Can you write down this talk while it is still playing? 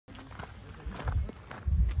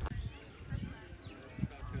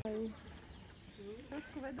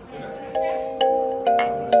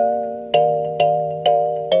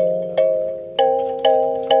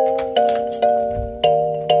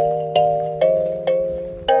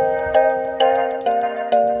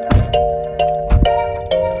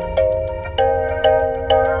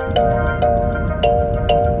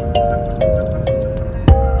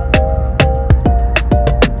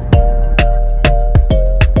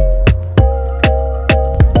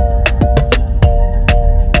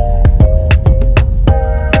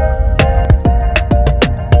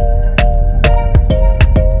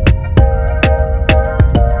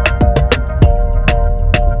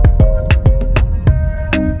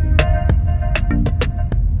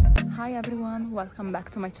Welcome back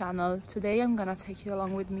to my channel. Today I'm gonna take you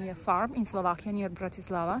along with me a farm in Slovakia near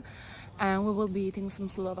Bratislava, and we will be eating some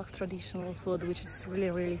Slovak traditional food, which is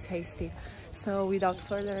really tasty. So without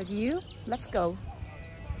further ado, let's go.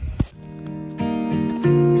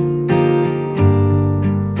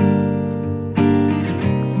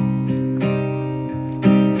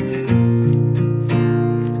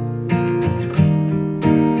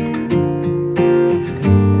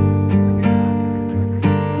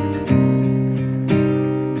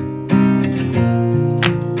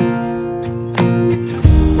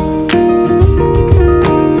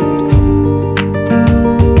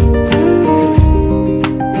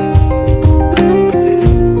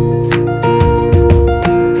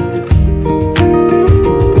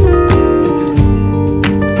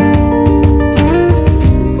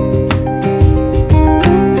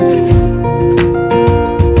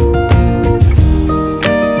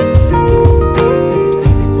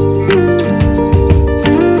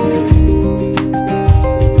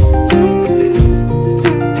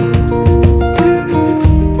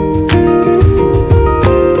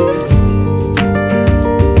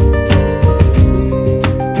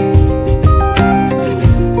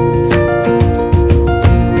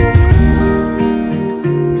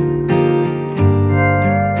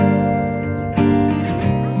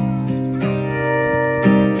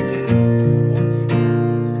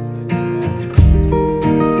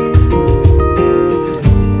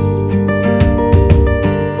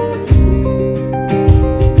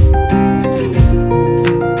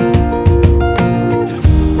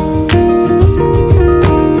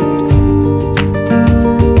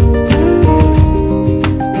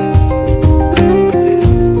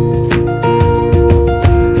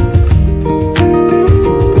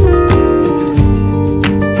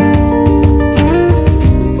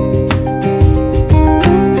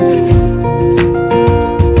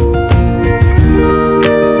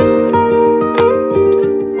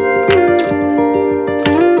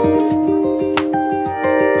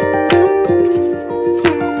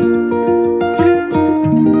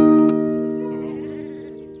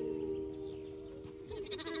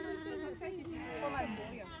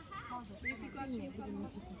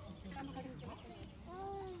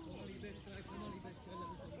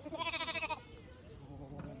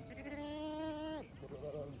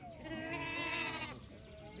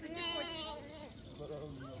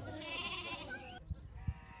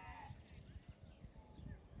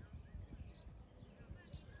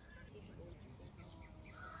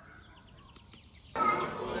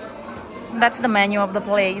 That's the menu of the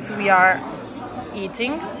place we are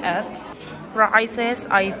eating at. Prices,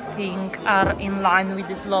 I think, are in line with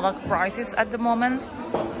the Slovak prices at the moment,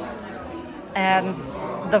 and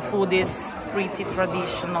the food is pretty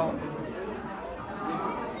traditional.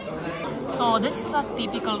 So this is a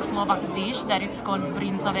typical Slovak dish that is called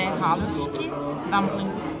brinzové halušky, dumpling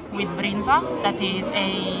with brinza, that is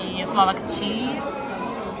a Slovak cheese.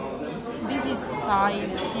 This is Thai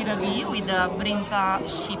pierogi with the brinza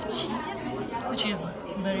sheep cheese, which is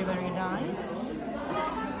very nice.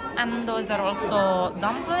 And those are also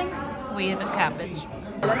dumplings with cabbage.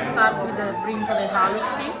 Let's start with the brinzové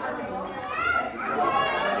halušky.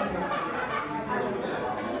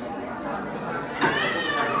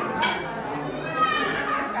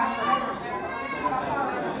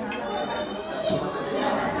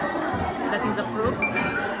 That is approved.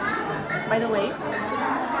 By the way,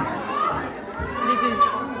 this is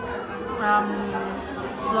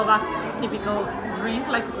Slovak typical drink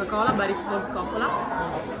like Coca-Cola, but it's called Coca-Cola.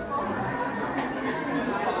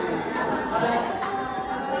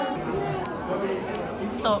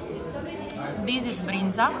 So this is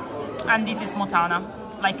brinza and this is motana,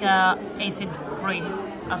 like acid cream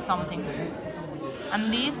or something.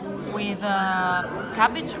 And these with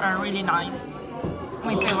cabbage are really nice.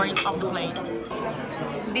 My favorite of the plate.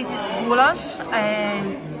 This is goulash, a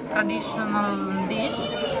traditional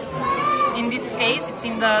dish. In this case, it's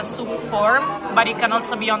in the soup form, but it can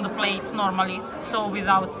also be on the plate normally, so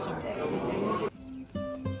without soup.